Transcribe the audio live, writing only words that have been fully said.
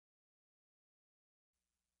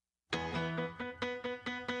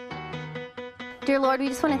Dear Lord, we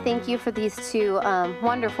just want to thank you for these two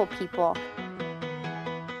wonderful people.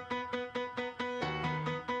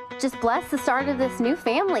 Just bless the start of this new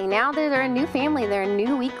family. Now they're a new family. They're a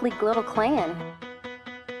new Weekley little clan.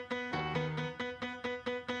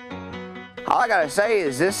 All I gotta say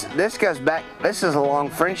is this goes back, this is a long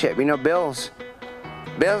friendship. You know, Bill's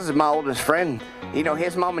is my oldest friend. You know,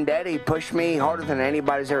 his mom and daddy pushed me harder than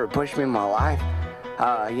anybody's ever pushed me in my life.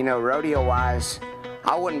 You know, rodeo-wise,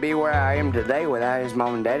 I wouldn't be where I am today without his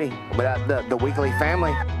mom and daddy, without the Weekley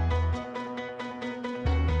family.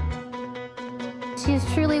 She's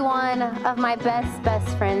truly one of my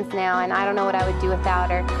best friends now, and I don't know what I would do without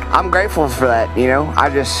her. I'm grateful for that, you know.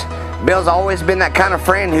 Bill's always been that kind of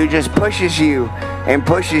friend who just pushes you and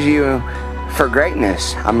pushes you for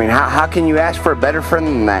greatness. I mean, how can you ask for a better friend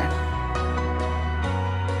than that?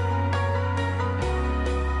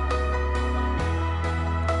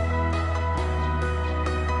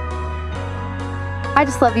 I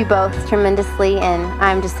just love you both tremendously, and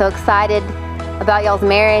I'm just so excited about y'all's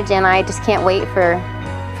marriage, and I just can't wait for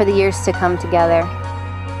the years to come together.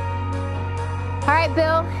 All right,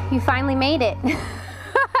 Bill, you finally made it.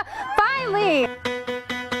 Finally!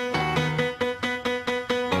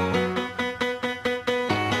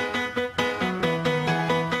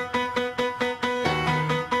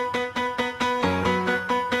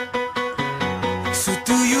 So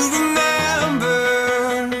do you remember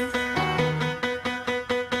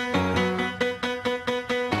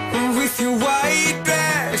with your white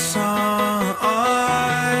dress on?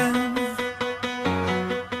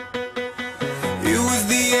 It was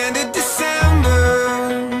the end of December.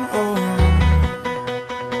 Oh,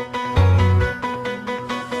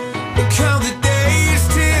 count the days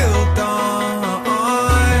till dawn.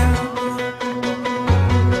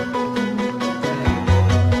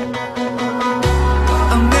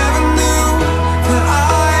 I never knew that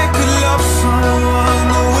I could love someone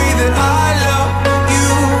the way that I love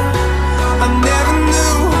you. I never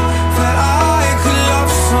knew that I could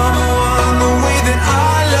love someone the way that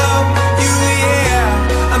I love you, yeah.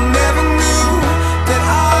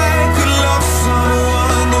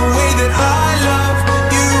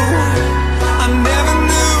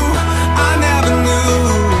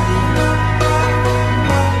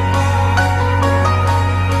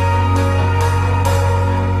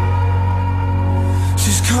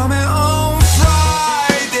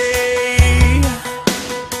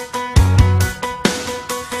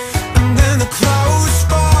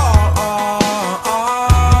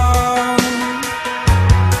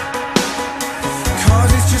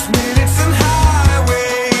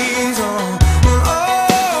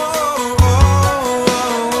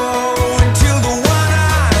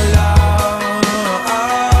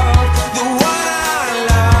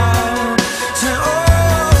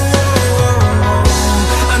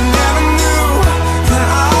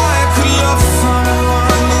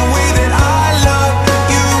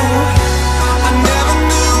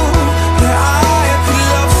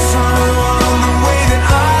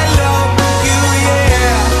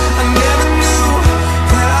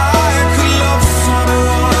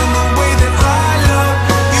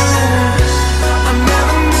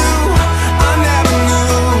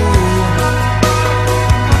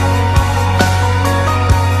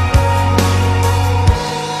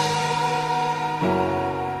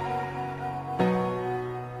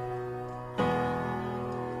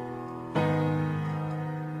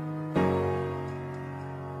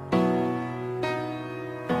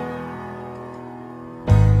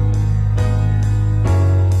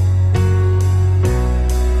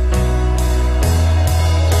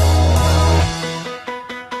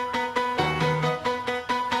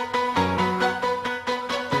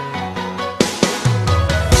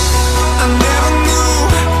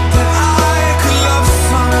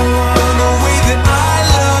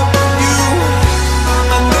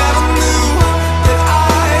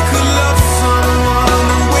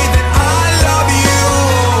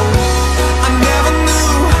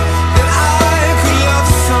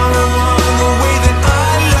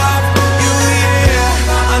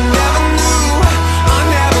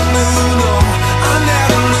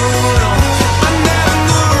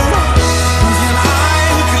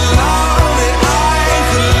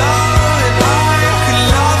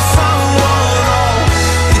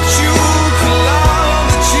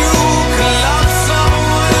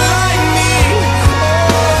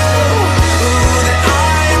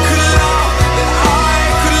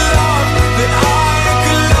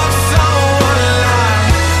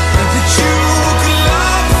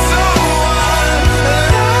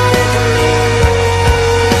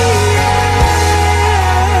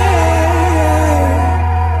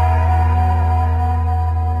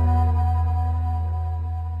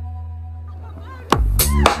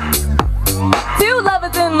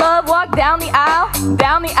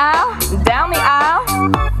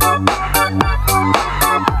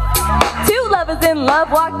 in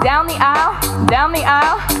love, walk down the aisle, down the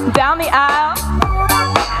aisle, down the aisle.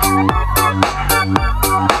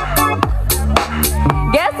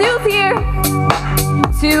 Guess who's here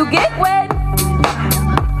to get wed?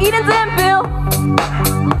 Eden's and Bill.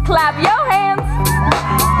 Clap your hands,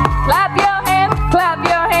 clap your hands, clap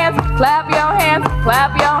your hands, clap your hands,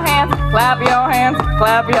 clap your hands, clap your hands,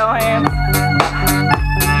 clap your hands.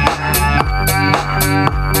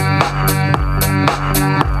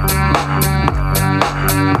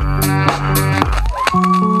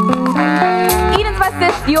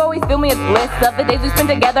 You always fill me with bliss. Of the days we spent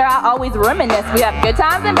together, I always reminisce. We have good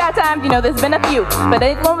times and bad times, you know there's been a few, but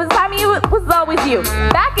any one was the time it was always you.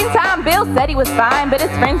 Back in time, Bill said he was fine, but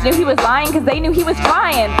his friends knew he was lying because they knew he was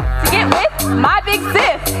trying to get with my big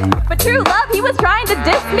sis. But true love he was trying to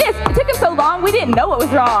dismiss. It took him so long we didn't know what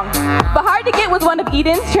was wrong. But hard to get was one of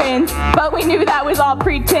Eden's trends, but we knew that was all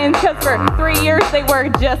pretense, because for 3 years they were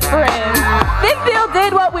just friends. Then Bill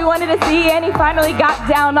did what we wanted to see, and he finally got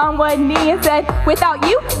down on one knee and said, without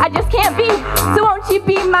you, I just can't be. So won't you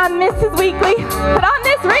be my Mrs. Weekley? Put on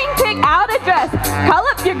this ring, pick out a dress, call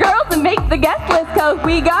up your girls and make the guest list, cause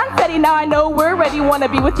we gone steady, now I know we're ready, wanna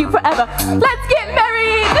be with you forever. Let's get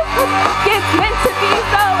married! It's meant to be,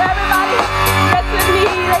 so everybody dress with me,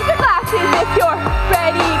 raise your glasses if you're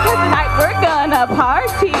ready, cause tonight we're gonna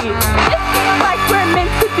party. It feels like we're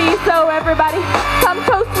meant to be, so everybody come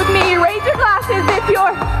toast with me, raise your glasses if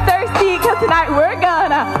you're thirsty, cause tonight we're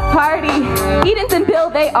gonna party. Eden's and Bill,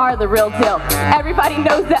 they are the real deal. Everybody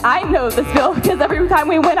knows that I know this Bill, because every time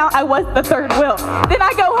we went out I was the third wheel. Then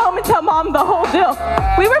I go home and tell mom the whole deal.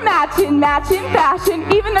 We were matching fashion,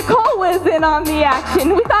 even Nicole was in on the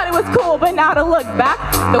action. We thought it was cool, but now to look back,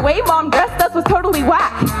 the way mom dressed us was totally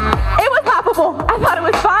whack. It was laughable, I thought it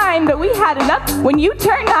was fine, but we had enough. When you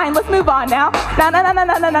turn 9, let's move on now. Na.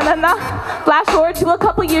 Flash forward to a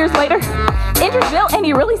couple years later. Enters Bill and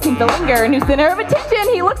he really seemed to linger. New center of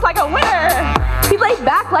attention, he looks like a winner. He laid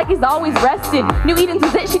back like he's always rested. Knew Eden's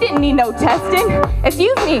was it, she didn't need no testing.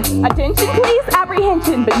 Excuse me, attention please,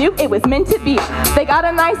 apprehension, but knew it was meant to be. They got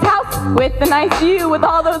a nice house with a nice view, with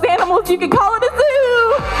all those animals, you could call it a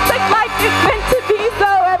zoo. Looks like it's meant to be, so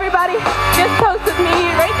everybody just toast with me.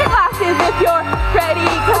 Raise your glasses if you're ready,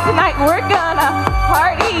 cause tonight we're gonna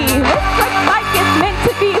party. This looks like it's meant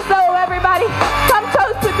to be, so everybody come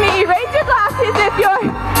toast with me. Raise your glasses if you're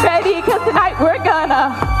ready, cause tonight we're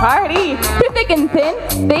gonna party. Through thick and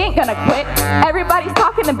thin, they ain't gonna quit. Everybody's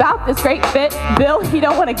talking about this great fit. Bill, he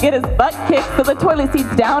don't wanna get his butt kicked, so the toilet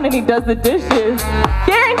seat's down and he does the dishes.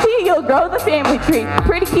 Guarantee you'll grow the family tree.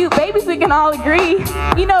 Pretty cute babies, we can all agree.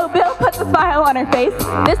 You know, Bill puts a smile on her face.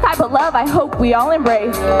 This type of love I hope we all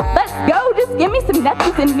embrace. Let's go, just give me some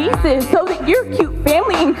nephews and nieces, so that your cute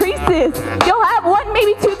family increases. You'll have 1,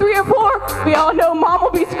 maybe 2, 3, or 4. We all know mom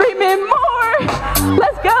will be screaming more.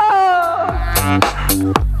 Let's go!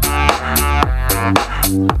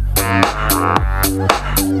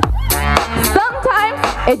 Sometimes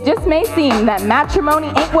it just may seem that matrimony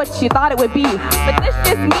ain't what you thought it would be, but this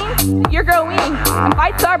just means you're growing, and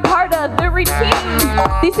fights are part of the routine.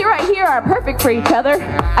 These two right here are perfect for each other.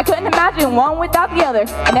 I couldn't imagine one without the other.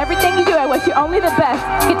 And everything you do, I wish you only the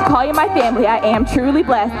best. Get to call you my family, I am truly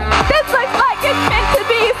blessed. This looks like it's meant to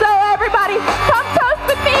be, so everybody come toast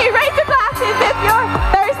with me. Raise your glasses if you're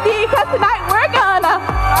thirsty, cause tonight we're gonna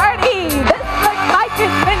party. This looks like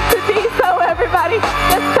it's meant to be, so everybody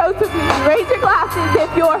just toast with me. Raise your glasses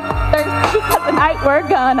if you're thirsty, cause tonight we're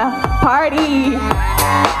gonna party.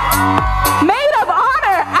 Maid of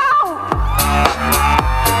honor, out!